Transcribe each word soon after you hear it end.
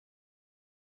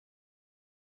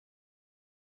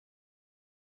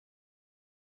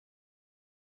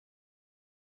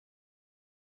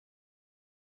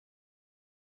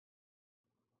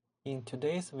In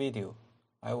today's video,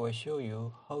 I will show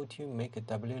you how to make a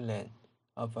WLAN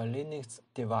of a Linux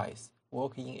device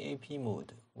work in AP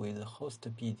mode with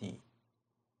hostapd.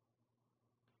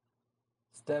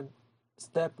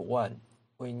 Step 1.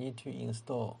 We need to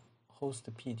install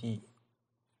hostapd.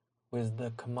 With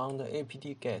the command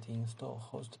apt-get install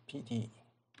hostapd.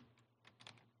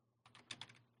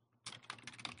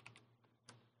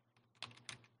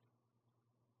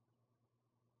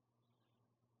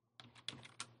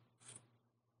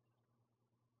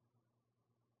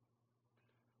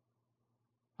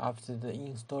 After the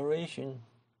installation,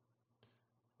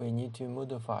 we need to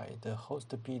modify the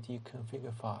hostapd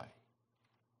config file.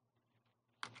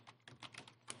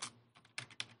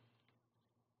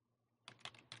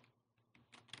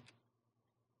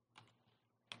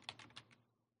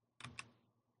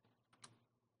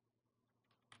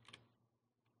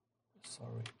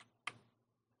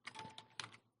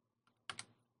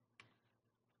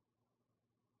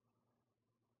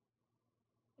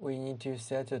 We need to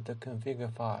set the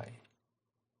config file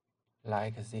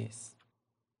like this.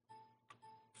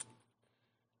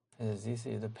 And this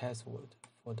is the password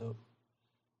for the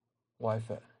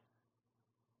Wi-Fi.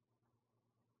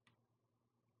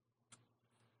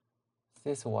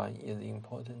 This one is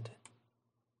important.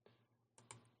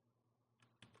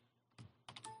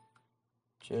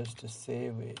 Just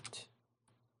save it.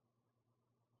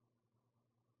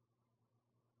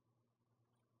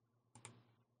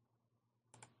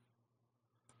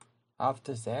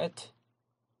 After that,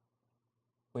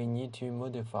 we need to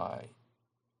modify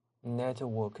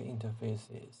network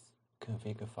interfaces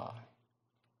config file.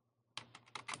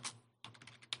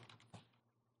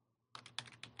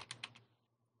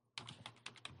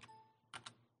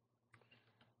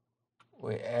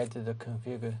 We add the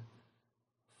config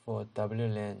for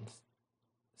WLAN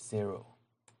 0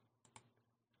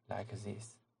 like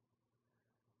this.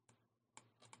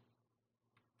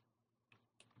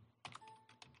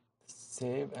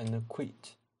 Save and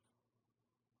quit.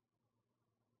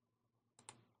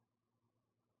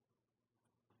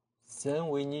 Then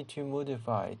we need to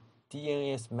modify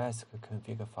DNS mask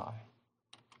config file.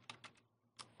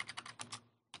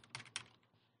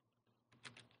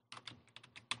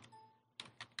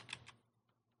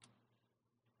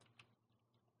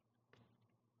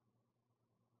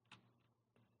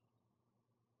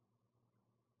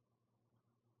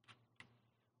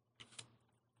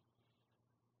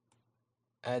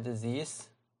 Add this.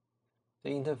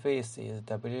 The interface is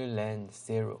WLAN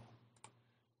 0,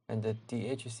 and the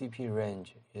DHCP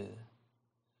range is.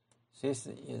 This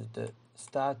is the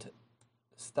start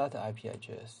IP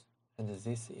address, and this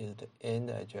is the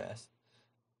end address.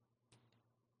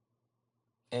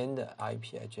 End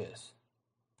IP address.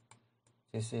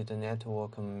 This is the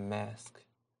network mask.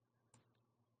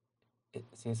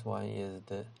 This one is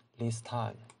the list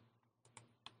time.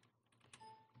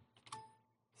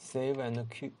 Save and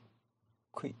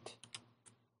quit.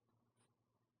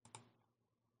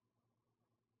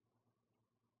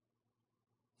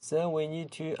 Then we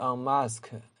need to unmask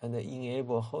and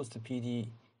enable hostapd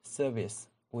service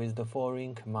with the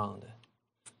following command.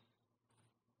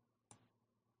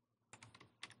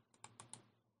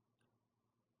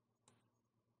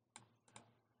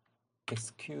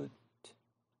 Execute,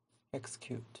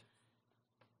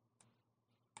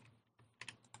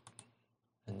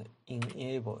 and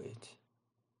enable it.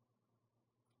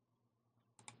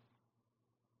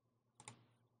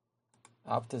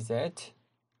 After that,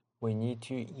 we need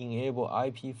to enable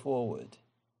IP forward.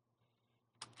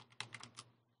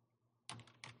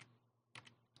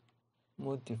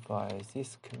 Modify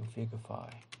this config file.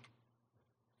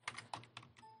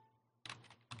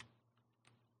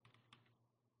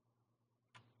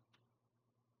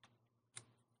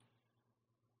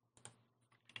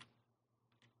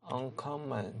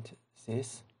 Uncomment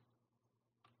this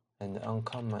and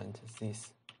uncomment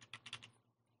this.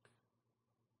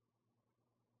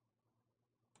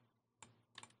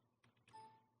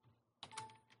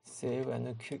 Save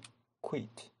and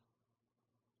quit.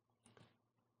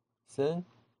 Then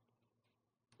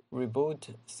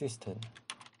reboot system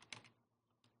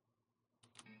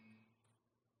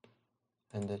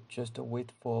and just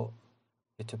wait for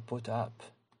it to boot up.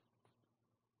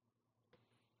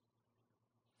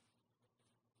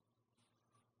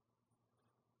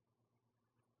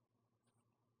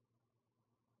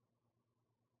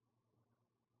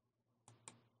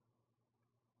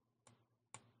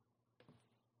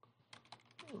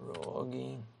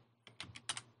 Login.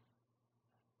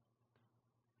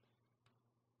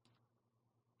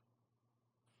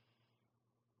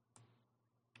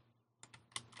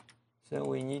 Then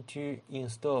we need to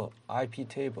install IP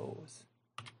tables.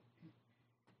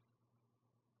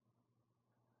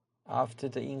 After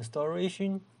the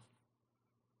installation,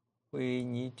 we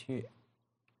need to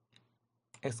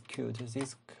execute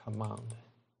this command.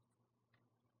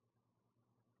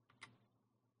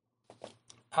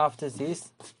 After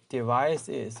this device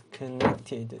is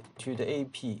connected to the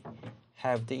AP,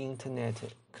 have the internet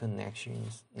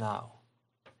connections now.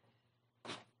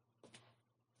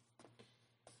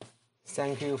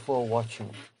 Thank you for watching.